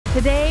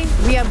Today,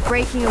 we are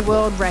breaking a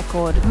world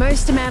record.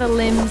 Most amount of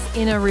limbs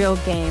in a real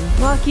game.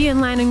 Lachy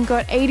and Lannan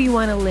got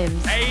 81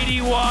 limbs.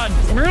 81!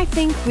 And I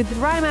think with the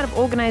right amount of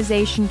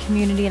organization,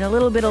 community, and a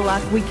little bit of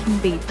luck, we can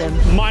beat them.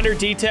 Minor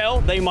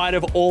detail, they might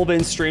have all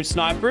been stream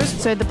snipers.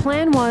 So the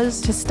plan was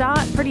to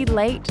start pretty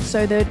late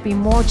so there'd be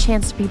more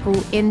chance for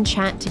people in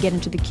chat to get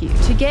into the queue.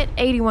 To get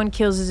 81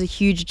 kills is a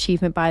huge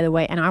achievement, by the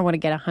way, and I want to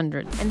get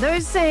 100. And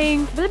those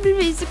saying, blah, blah, blah,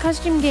 it's a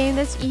custom game,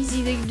 that's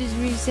easy, that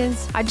doesn't make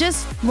sense. I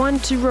just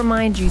want to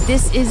remind you,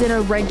 this isn't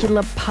a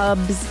regular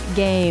pubs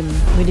game.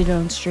 We did it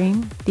on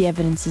stream. The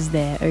evidence is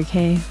there,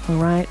 okay? All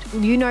right?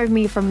 You know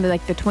me from the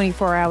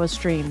 24-hour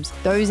streams.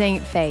 Those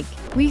ain't fake.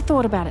 We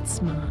thought about it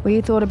smart.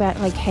 We thought about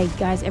hey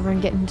guys,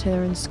 everyone get into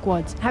their own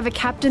squads. Have a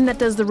captain that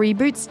does the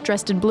reboots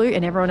dressed in blue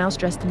and everyone else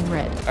dressed in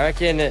red. I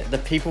reckon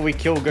the people we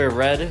kill go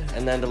red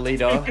and then the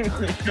leader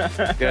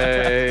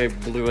go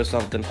blue or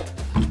something.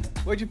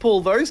 Where'd you pull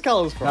those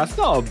colors from? That's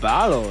not a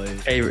battle.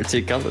 Favorite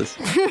two colors.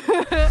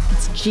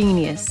 It's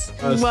genius.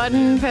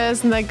 One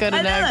person that got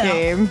in our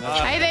game.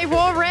 Hey, they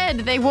wore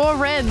red. They wore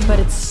red. But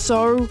it's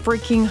so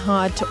freaking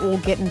hard to all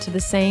get into the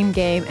same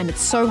game, and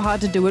it's so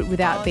hard to do it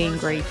without being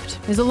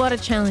griefed. There's a lot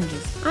of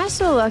challenges. I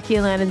saw Lachy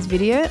Lannan's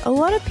video. A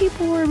lot of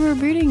people were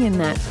rebooting in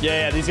that.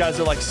 Yeah, these guys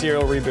are like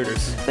serial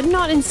rebooters. But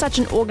not in such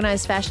an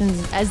organized fashion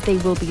as they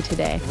will be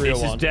today.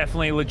 This is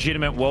definitely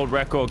legitimate world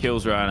record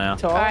kills right now.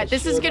 All right,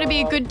 this is going to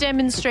be a good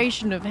demonstration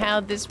of how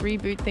this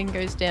reboot thing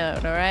goes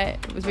down, all right?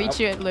 We'll meet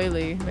you at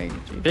Lulu.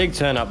 Big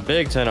turn up,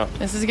 big turn up.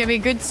 This is going to be a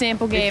good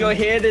sample game. If you're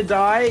here to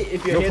die,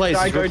 go to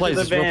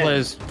the van. Real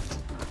players.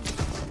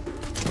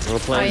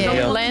 Oh,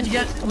 yeah.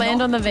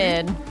 Land on the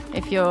van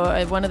if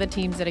you're one of the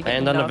teams that are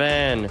getting Land on the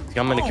van. He's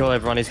coming to kill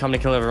everyone. He's coming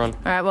to kill everyone. All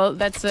right, well,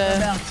 that's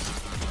just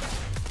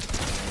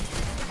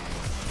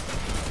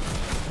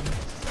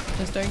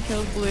don't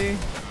kill blue.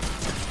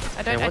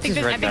 I think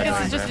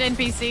this is just an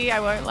NPC, I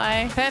won't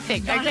lie.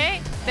 Perfect,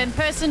 okay? Then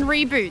person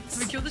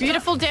reboots.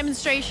 Beautiful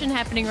demonstration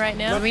happening right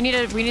now. We need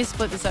to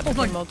split this up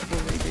between multiple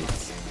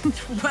reboots.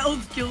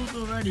 12 kills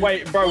already.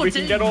 Wait, bro, 14. We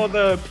can get all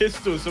the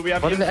pistols, so we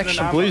have. What are the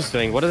extra blues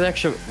doing? What are the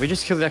extra? We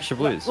just killed the extra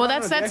blues. Well,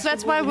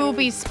 that's why we'll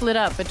be split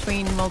up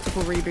between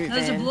multiple reboot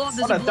vans.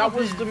 That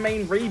was the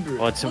main reboot.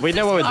 Well, we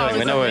know what we're doing.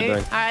 We know what we're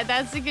doing. All right,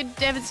 that's a good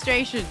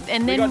demonstration.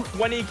 And then we got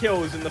 20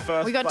 kills in the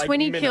first. We got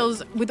 20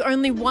 kills with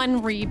only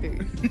one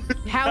reboot.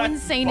 How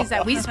insane is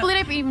that? We split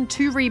up even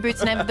 2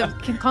 reboots and have the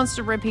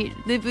constant repeat.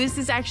 This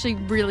is actually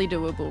really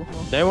doable.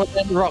 No one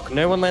land the rock.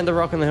 No one land the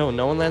rock on the hill.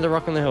 No one land the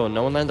rock on the hill.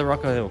 No one land the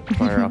rock on the hill.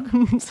 My rock.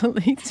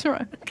 Salid's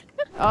rock.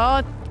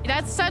 Oh,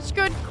 that's such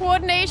good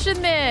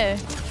coordination there.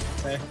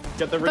 Okay,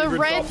 get the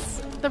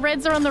reboot. The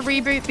reds are on the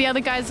reboot. The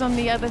other guy's on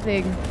the other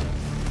thing.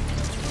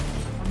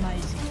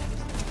 Amazing.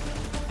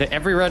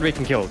 Every red we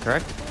can kill,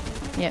 correct?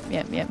 Yep.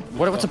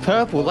 What's a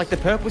purple? Like the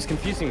purple's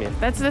confusing me.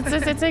 That's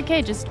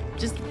okay. Just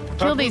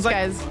kill these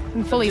guys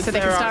fully so they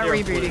can start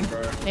rebooting.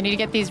 They need to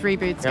get these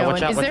reboots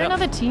going. Is there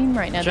another team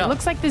right now? It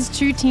looks like there's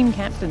 2 team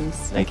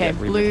captains. Okay,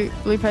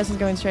 blue person's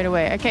going straight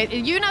away. Okay,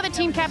 are you another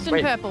team captain?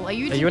 Wait, purple? Are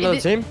you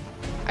another team?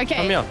 Okay,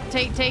 come here.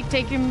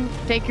 Take him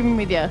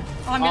with you.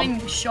 I'm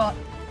getting shot.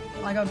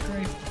 I got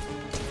 3.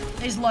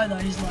 He's low though.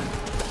 He's low.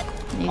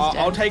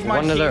 I'll take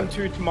my team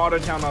to Tomato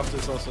Town after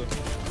this also.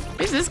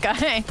 Who's this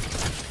guy?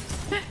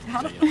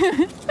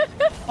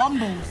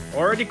 Bumble.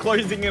 Already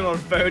closing in on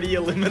 30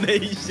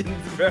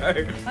 eliminations, bro.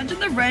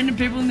 Imagine the random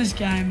people in this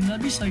game.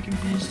 That'd be so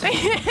confused.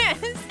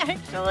 Yes,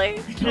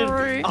 actually.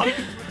 True.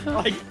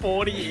 Like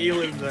 40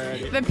 elims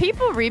already. The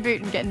people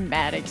rebooting getting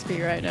mad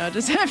XP right now,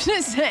 just have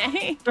to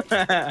say.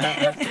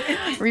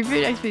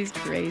 Reboot XP is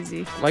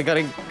crazy. I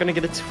gonna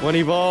get a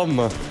 20 bomb.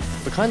 We're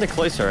kind of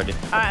close already.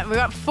 All right, we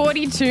got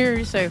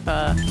 42 so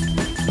far.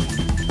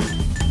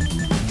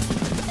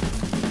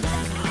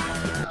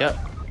 Yep.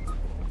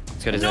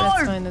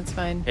 That's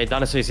fine. Hey,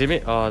 Dinosaur, you see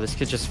me? Oh, this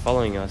kid's just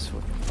following us.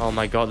 Oh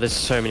my god, there's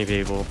so many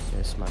people.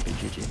 This might be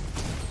GG.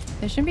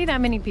 There shouldn't be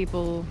that many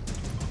people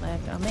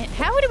left. Oh man,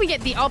 how did we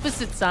get the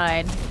opposite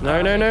side?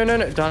 No.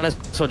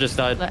 Dinosaur just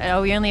died.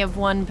 Oh, we only have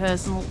 1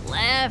 person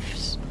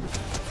left.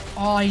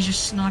 Oh, he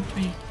just sniped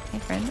me. Hey,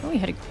 friend. Oh, you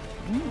had a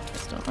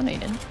pistol. Oh, no, you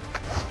didn't.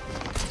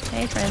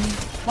 Hey, friend.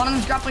 One of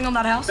them's grappling on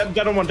that house.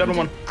 Dead on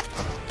one.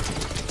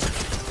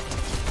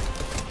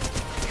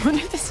 I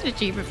wonder if there's an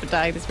achievement for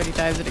dying this many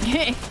times in a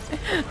game.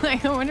 I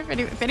wonder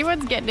if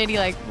anyone's getting any,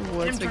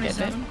 rewards for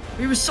getting it.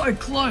 We were so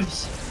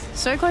close.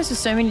 So close with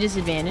so many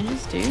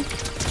disadvantages, too.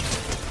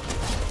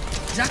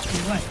 Exactly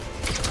right.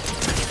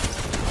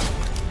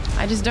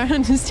 I just don't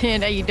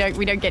understand how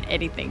we don't get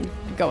anything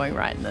going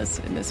right in this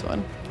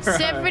one.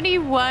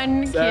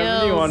 71 kills.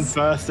 71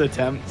 first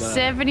attempt, though.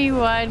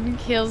 71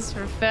 kills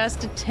for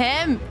first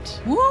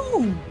attempt.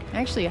 Woo!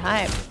 Actually,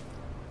 hype.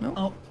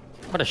 Oh.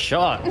 What a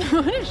shot.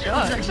 What a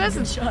shot. That was actually a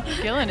good shot.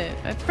 Killing it.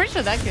 I'm pretty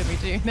sure that killed me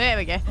too. There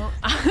we go.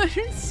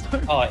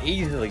 So Oh,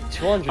 easily.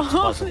 200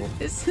 possible.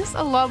 this is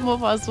a lot more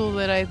possible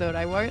than I thought.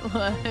 I won't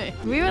lie.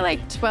 We were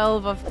like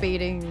 12 off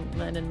beating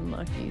Lennon and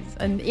Lucky's.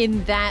 And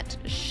in that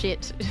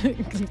shit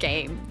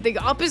game. The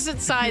opposite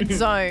side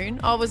zone.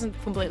 Oh, it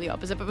wasn't completely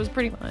opposite, but it was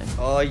pretty fine.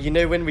 Oh, you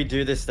know when we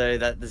do this though,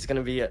 that there's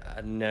gonna be a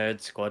nerd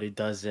squad who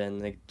does it,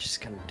 and they're just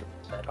gonna do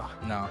it better.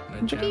 No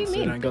do you chance. They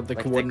mean? don't got the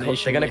Like,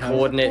 coordination. they're gonna we have.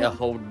 coordinate a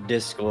whole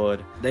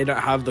Discord. They don't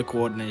have the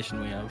coordination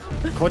we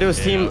have. Cordial's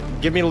team,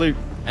 give me loot,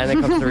 and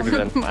then come through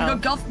again.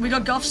 We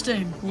got Goff's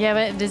team. Yeah,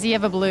 but does he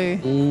have a blue?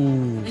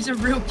 Ooh. These are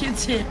real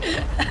kids here.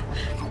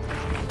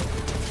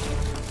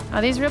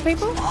 Are these real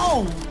people?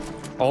 Oh!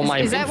 Oh my!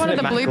 Is that one of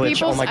the blue glitch.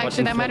 people? Oh my God,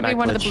 Actually, that might have been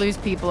one of the blues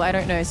people. I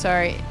don't know.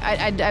 Sorry.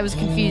 I was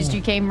confused. You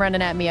came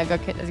running at me. I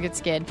got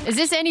scared. Is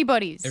this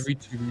anybody's? Every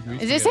 2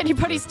 weeks. Is this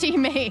anybody's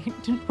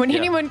teammate? Would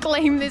anyone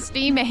claim this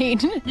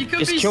teammate? You could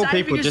Just be kill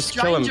saving people. a Just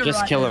kill him. stranger Just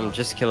right kill now. him.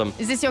 Just kill him.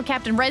 Is this your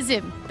captain? Res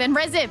him. Then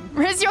res him.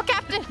 Res your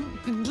captain.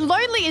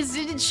 Lonely is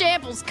in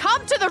shambles.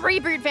 Come to the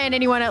reboot, fan.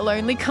 Anyone at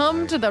Lonely?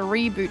 Come to the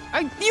reboot.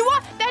 Oh, you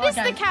are. That is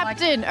Okay, the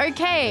captain.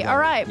 Okay. All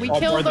right. We Oh,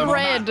 killed bro, the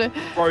red.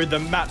 Bro, the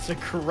mats are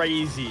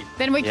crazy.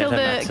 Then we Yeah, killed the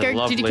the. mats are Did you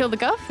lovely. kill the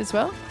Guff as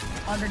well?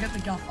 I'm gonna get the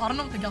Guff. I don't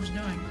know what the Guff's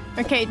doing.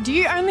 Okay. Do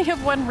you only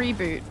have one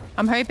reboot?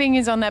 I'm hoping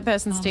he's on that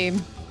person's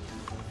team.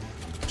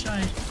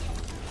 Shade.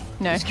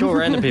 No. Just kill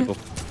random people.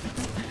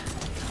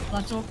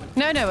 That's all.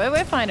 No,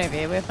 we're fine over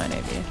here. We're fine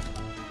over here.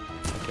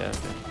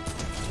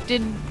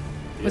 Okay.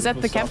 Was that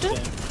the Beautiful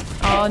captain?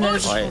 stuff, Oh no.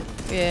 Wait.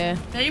 Yeah.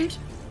 Named?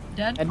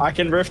 Dead? Dan. I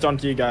can rift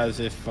onto you guys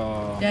if.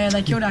 Yeah,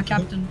 they killed our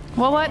captain.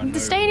 Well, what? no,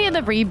 Stay near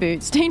the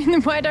reboot. Stay near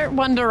the. Why don't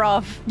wander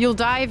off? You'll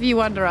die if you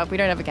wander off. We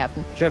don't have a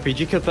captain. Chirpy, did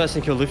you kill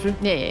person kill Luffy?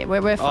 Yeah,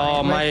 we're fine.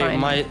 Oh, we're fine.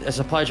 my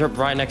supply drop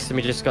right next to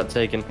me just got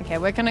taken. Okay,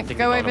 we're gonna think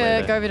go we got away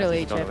over there. to I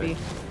Lee, think we got away.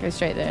 Chappy. Go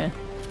straight there.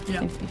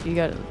 Yeah. If you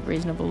got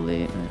reasonable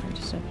loot,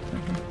 just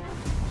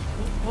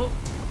Oh,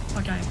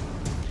 okay.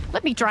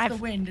 let me It's drive. the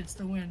wind. It's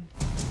the wind.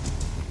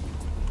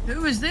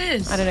 Who is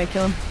this? I don't know.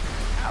 Kill him.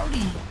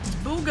 Howdy. It's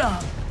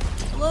Booga.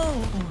 Hello.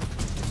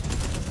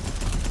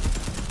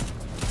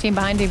 Team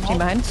behind. Team Oh,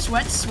 behind.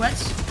 Sweats.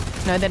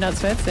 No, they're not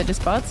sweats. They're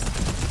just bots.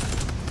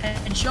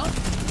 Headshot.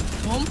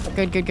 Boom.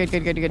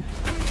 Good.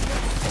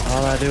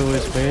 All I do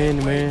is win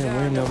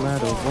no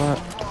matter what.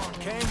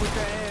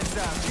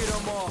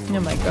 Oh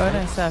my god,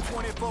 I suck.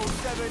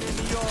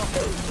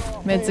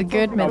 Meds are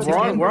good. Meds we're are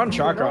on good. we're on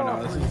track right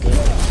now. This is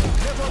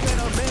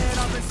good.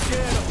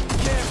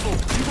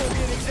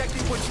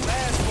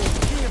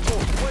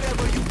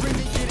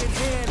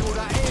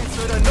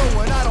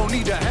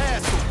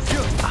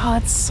 Oh,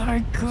 it's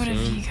so good of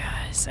you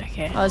guys.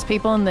 Okay. Oh, there's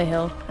people on the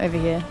hill over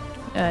here.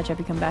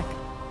 Chappy, come back.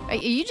 Are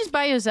you just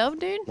by yourself,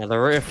 dude?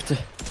 Another rift.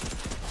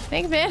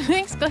 Thanks, man.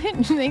 Thanks,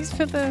 Glenn. Thanks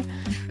for the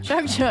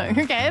chug.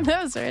 Okay,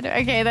 that was right.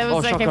 Okay, that was Oh,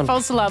 okay. shotgun.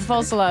 False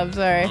alarm.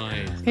 Sorry.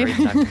 Nice. Very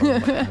tactical,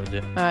 what I would do.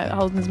 Alright,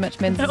 holding as much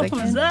men's as I What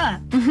was can.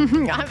 that?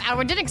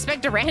 I didn't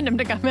expect a random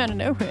to come out of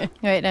nowhere.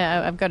 Wait,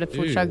 no, I've got a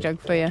full Ew. chug jug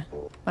for you.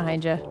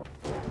 Behind you.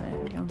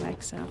 Right, going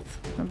back south.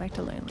 Going back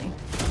to Lonely.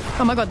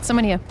 Oh my god,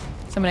 someone here.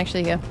 Someone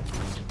actually here.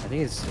 I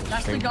think it's That's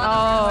the string. guy. that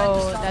Oh, ran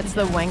away to that's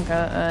start the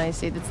wanker. I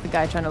see. That's the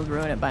guy trying to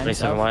ruin it by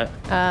 27 himself.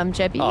 white.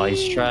 Jeppy. Oh,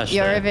 he's trash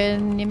You're there.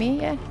 over near me?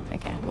 Yeah?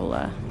 Okay,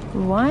 well,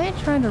 why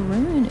try to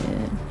ruin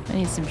it? I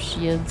need some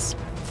shields.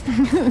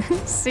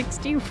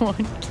 61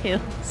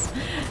 kills.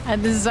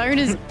 And the zone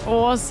is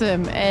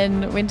awesome.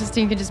 And Winter's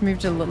team can just move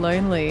to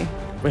Lonely.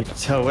 Wait,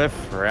 so we're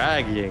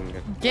fragging.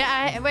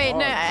 Yeah, wait,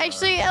 no,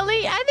 actually,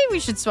 Ellie, I think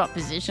we should swap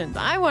positions.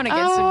 I want to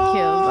get some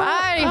kills.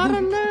 I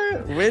don't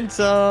know.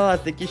 Winter, I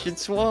think you should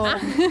swap.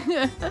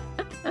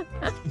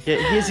 Yeah,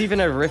 here's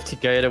even a rift to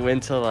go to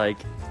Winter, like.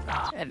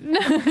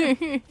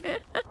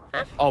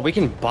 Oh, we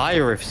can buy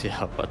rifts here.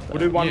 What the? We'll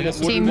do one. Yeah, We'll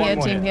do Team one here,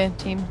 more team hit. here,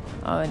 team.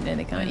 Oh, no,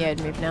 they can't. Yeah,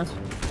 move now.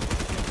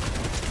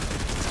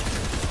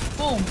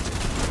 Boom.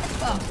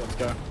 Let's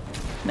go.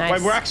 Nice.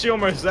 Wait, we're actually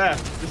almost there.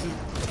 This is.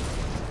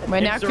 We're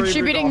now It's a reboot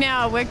contributing off.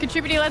 now. We're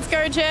contributing. Let's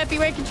go, Chappy.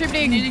 We're You need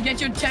contributing. to get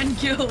your 10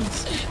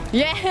 kills.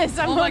 Yes,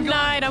 I'm Oh my on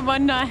God. 9. I'm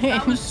on 9.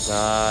 That was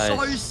so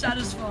Nice.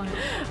 satisfying.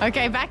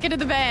 Okay, back into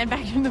the van.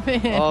 Back into the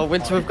van. Oh,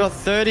 Winter, we've got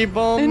 30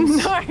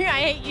 bombs. No, I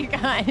hate you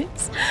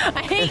guys.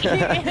 I hate you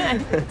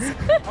guys.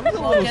 I'm a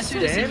Well, little guess who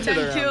just hit standard 10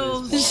 around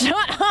kills? this.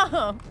 Shut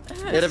up.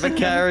 Bit of a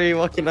carry,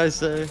 what can I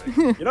say?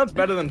 You know what's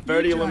better than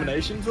 30 You try.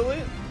 eliminations,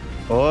 Elite?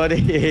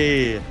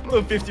 40. A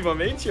little 50 more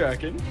meats, you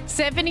reckon?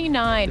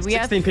 79. There's We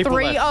have 16 people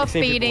 3 left, off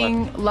 16 people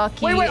beating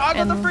Lucky. Wait, I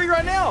got the and free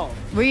right now.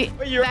 We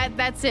Wait, you're-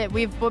 that's it.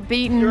 We've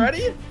beaten. You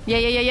ready?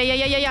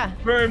 Yeah.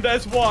 Boom,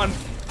 there's one.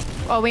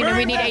 Oh, we Boom,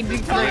 need that's 83.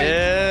 the time.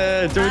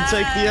 Yeah, don't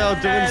take the L,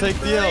 don't take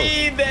the L.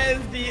 And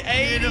there's the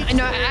 80.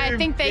 No, I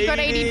think they got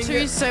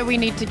 82, so we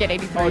need to get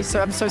 83.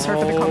 So I'm so sorry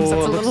for the comms. That's a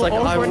looks little like I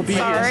will awkward. be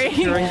Sorry.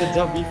 securing the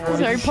W for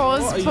Sorry, us.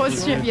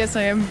 pause. Yes,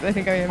 I am. I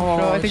think I am.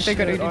 Sure. I think they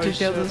got shit, 82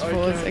 kills as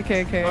pause.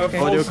 Okay.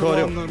 Cordial,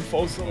 cordial.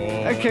 False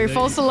alarm. Okay,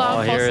 false alarm,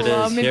 Oh, here false it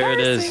alarm. is, here it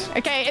is. Embarrassing.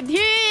 Okay, and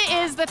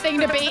here is the thing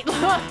to beat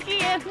Lucky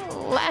and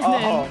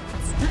Lannan.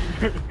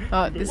 Oh.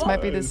 Oh, this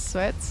might be the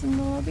sweats in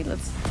the lobby.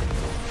 Let's.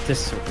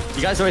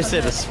 You guys always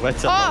say the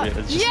sweats up. Oh, It's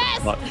just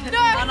yes! not-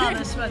 No,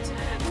 the sweats.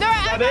 No,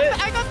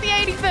 I got the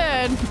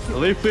 83rd.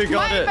 Luffy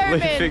got My it.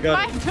 Luffy moment. got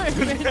My it.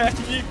 moment.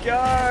 There you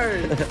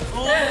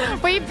go.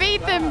 We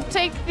beat them.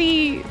 Take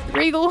the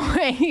Regal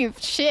Wave.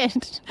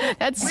 Shit.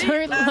 That's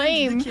so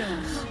lame.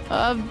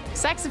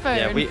 Saxophone.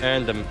 Yeah, we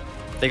earned them.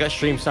 They got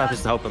stream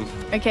snipers to help them.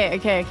 Okay.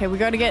 We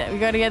gotta get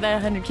that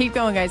 100. Keep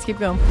going, guys. Keep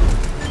going.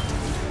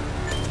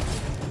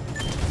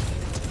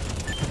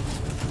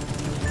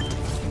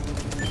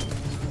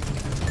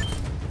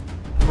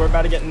 We're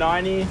about to get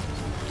 90.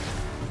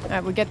 All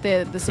right, we'll get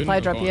the supply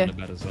drop here.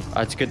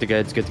 It's good to go.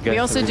 It's good to go. We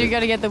also do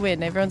gotta get the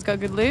win. Everyone's got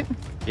good loot.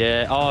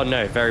 Yeah. Oh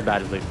no, very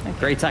bad loot.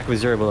 Great attack with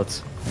 0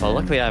 bullets. Well,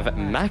 luckily I have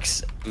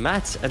Matt,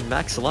 and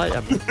Max Light.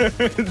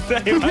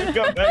 Same, I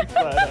got Max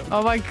Light.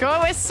 Oh my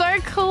god, we're so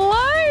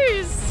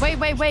close!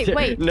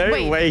 Wait.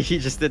 No way he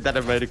just did that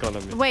emoticon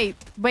on me.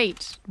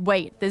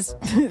 Wait.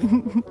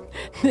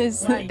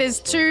 There's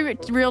 2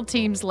 real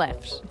teams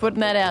left.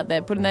 Putting that out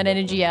there. Putting that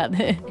energy out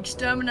there.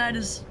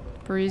 Exterminators.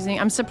 Perusing.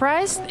 I'm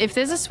surprised if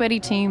there's a sweaty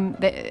team.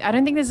 I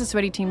don't think there's a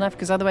sweaty team left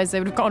because otherwise they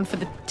would have gone for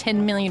the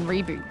 10 million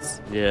reboots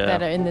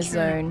that are in this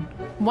zone.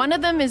 One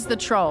of them is the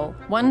troll.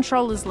 One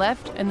troll is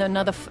left, and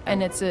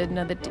it's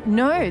another.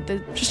 No, they're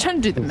just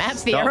trying to do the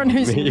math. The everyone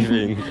who's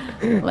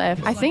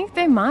left. I think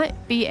they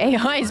might be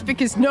AIs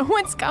because no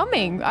one's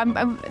coming.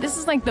 This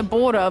is like the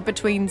border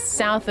between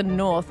south and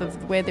north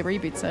of where the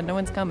reboots are. No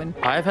one's coming.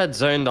 I've had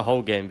zone the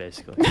whole game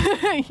basically.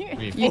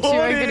 You two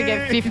are gonna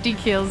get 50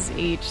 kills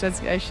each.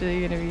 That's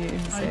actually gonna be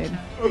insane.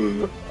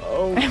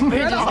 Oh,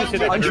 We're just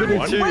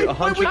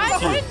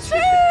 102.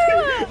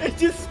 It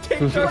just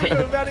ticked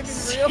over without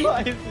even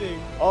realizing.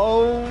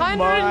 Oh my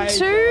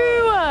 102!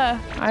 God.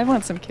 I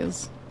want some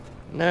kills.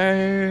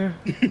 No.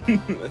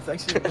 That's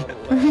actually not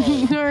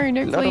allowed.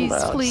 No, Not please,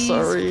 allowed, please.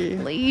 sorry.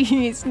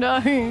 Please,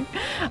 no.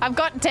 I've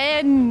got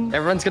 10.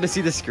 Everyone's gonna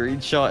see the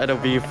screenshot. It'll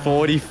be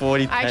 40,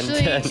 40, 10,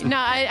 Actually, 10. no,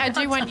 I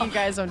do want you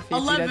guys on 50.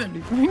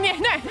 11. Yeah,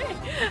 no.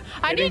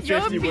 I need your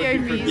 50 would be pretty-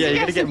 POVs. Yeah, you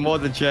gotta get more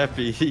than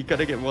chirpy. You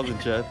gotta get more than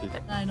chirpy.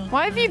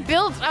 Why have you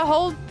built a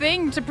whole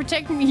thing to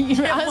protect me?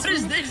 Yeah, what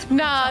is this?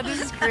 Nah, this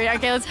is great.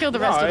 Okay, let's kill the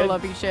rest of the No.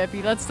 lobby,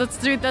 Chirpy. Let's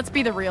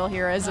be the real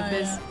heroes of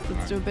this.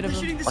 Let's do a bit of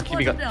Shooting a... the Lucky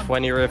we supply got down.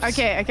 20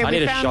 riffs. Okay, I we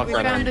need a found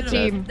shotgun. the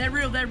team. They're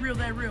real.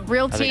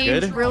 Real Are they team,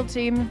 good? real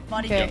team.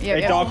 Buddy, Okay, yeah.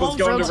 yeah. Dark was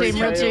going Real to team,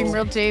 real retail. team,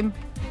 real team.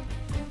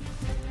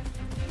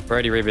 We're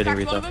already rebooting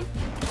Cracked one of Rita.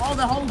 them. Oh,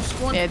 the whole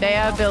squad. Yeah, they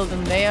are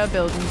building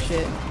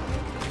shit.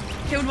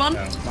 Killed one.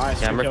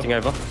 Nice. Yeah, I'm good rifting kill.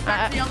 over.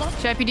 Cracked the other.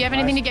 Chirpy, do you have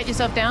anything to get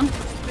yourself down?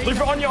 Luffy,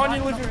 on you,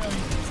 Luffy.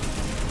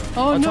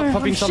 Oh On no, top,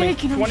 popping I'm something.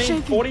 shaking, I'm 20,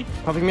 shaking. 40.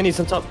 Popping minis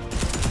on top.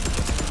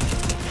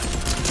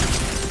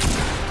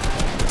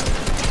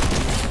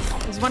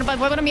 There's one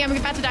on me, I'm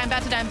about to die, I'm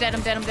dead.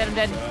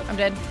 I'm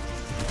dead.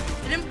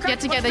 Get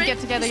together.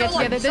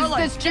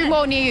 There's 2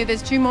 more near you,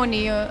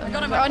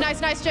 got him. Oh,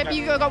 nice, Chirpy,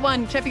 you got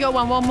one. Chirpy got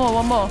one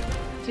more.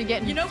 To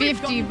get You know we've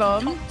 50 gotten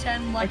bomb. top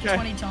 10 like Okay.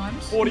 20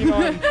 times.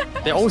 49.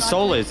 They're all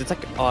solos. It's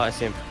like, oh, I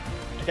see him.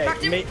 Okay,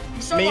 him. me,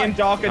 He's so me low. and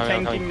Dark are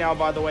Hang on. tanking now,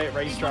 by the way, at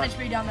He's 1 racetrack.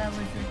 HP down there,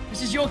 Lufu.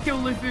 This is your kill,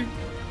 Lufu.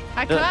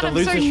 I The can't, I'm so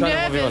loser's trying to move you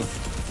on. nervous.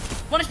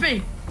 1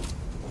 HP.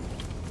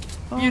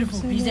 Oh, Beautiful,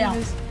 I'm so he's out.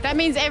 nervous. That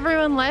means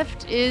everyone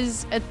left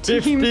is a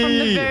team 50. from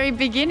the very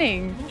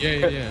beginning.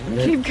 Yeah.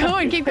 Keep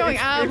going. Can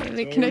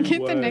I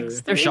get the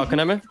next They're 3? shotgun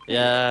ammo?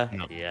 Yeah.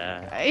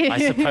 Yeah. I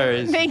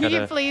suppose. Thank you,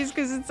 gotta- please,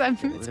 because it's been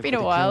for a the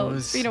while.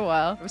 kills. It's been a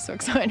while. I'm so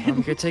excited.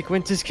 I'm gonna take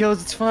Winter's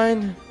kills. It's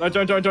fine. No,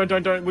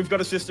 don't. We've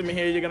got a system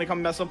here. You're gonna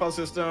come mess up our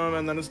system,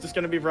 and then it's just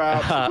gonna be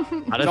route. I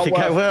don't Not think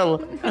I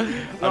will. I don't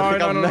think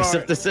I'll mess no.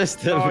 up the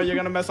system. Oh, you're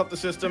gonna mess up the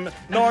system.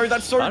 No,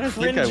 that's so I don't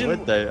think I cringe.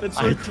 would, though. That's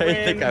I so don't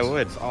think I cringe.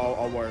 would.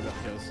 I'll worry about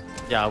the kills.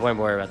 Yeah, I won't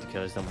worry about the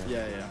kills. Don't worry.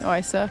 Yeah. Oh,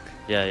 I suck.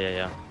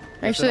 Yeah.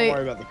 Actually, don't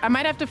worry about the I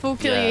might have to full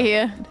kill Yeah. you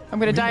here. I'm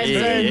gonna die in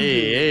zone.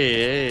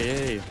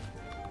 Hey.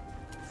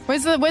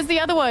 Where's the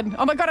other one?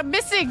 Oh my god, I'm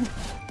missing.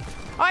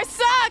 I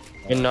suck.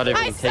 You're not I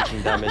even suck.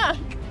 taking damage.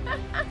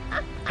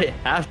 Hey,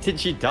 how did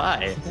she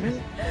die?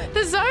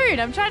 The zone.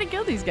 I'm trying to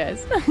kill these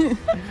guys.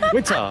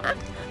 Winter.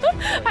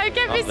 I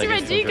kept Oh, missing they my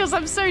get stronger. deagles.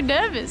 I'm so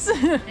nervous.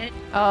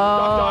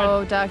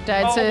 Oh, Dark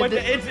died. Oh, So wait,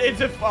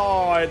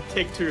 it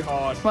ticked too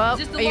hard. well, Is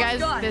this the you last guys,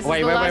 guy? this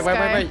Wait. is the last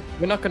guy. Wait.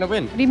 We're not gonna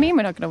win. What do you mean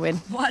we're not gonna win?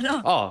 Why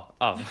not? Oh.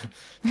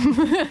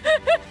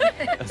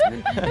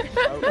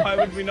 Why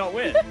would we not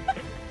win?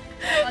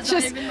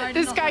 Just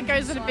this guy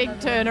goes in a big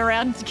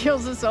turnaround and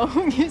kills us all.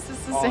 Gives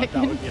us a Oh, that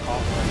second. would be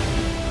heartbreaking.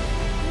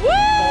 Woo!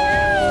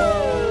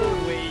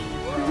 Holy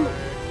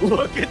bro.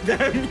 Look at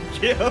them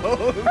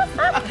kills.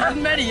 How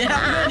many?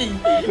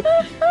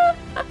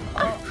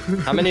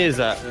 How many is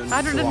that?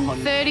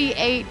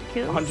 138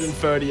 kills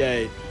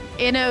 138.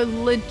 in a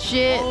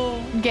legit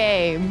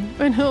game.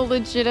 In a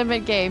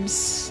legitimate game.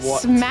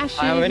 What? Smashing.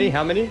 How many?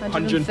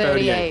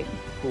 138.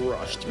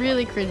 Crushed.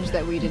 Really cringe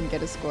that we didn't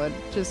get a squad.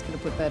 Just gonna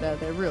put that out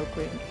there. Real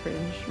quick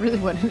cringe. Really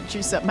wanted to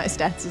juice up my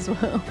stats as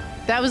well.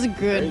 That was a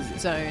good Crazy.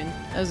 zone.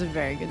 That was a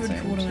very good Good zone.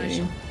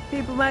 coordination. Too.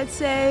 People might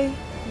say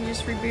We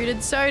just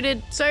rebooted. So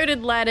did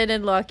Lannan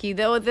and Lachy.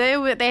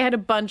 They had a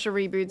bunch of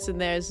reboots in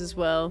theirs as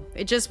well.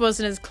 It just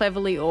wasn't as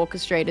cleverly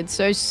orchestrated.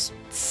 So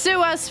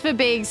sue us for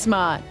being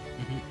smart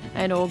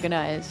and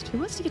organized. Who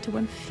wants to get to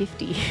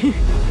 150?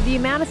 The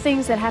amount of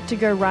things that had to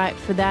go right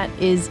for that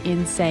is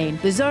insane.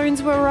 The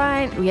zones were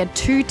right. We had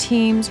 2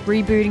 teams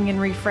rebooting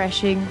and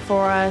refreshing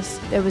for us.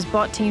 There was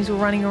bot teams were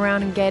running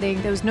around and getting.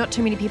 There was not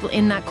too many people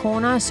in that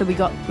corner, so we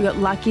got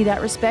lucky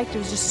that respect. There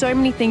was just so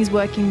many things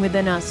working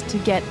within us to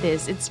get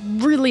this. It's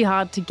really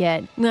hard to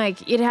get.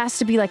 Like, it has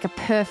to be like a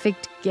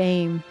perfect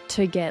game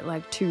to get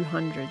like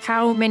 200.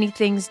 How many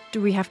things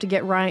do we have to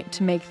get right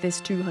to make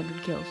this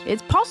 200 kills?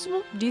 It's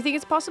possible. Do you think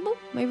it's possible?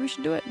 Maybe we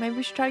should do it. Maybe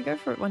we should try to go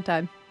for it one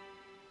time.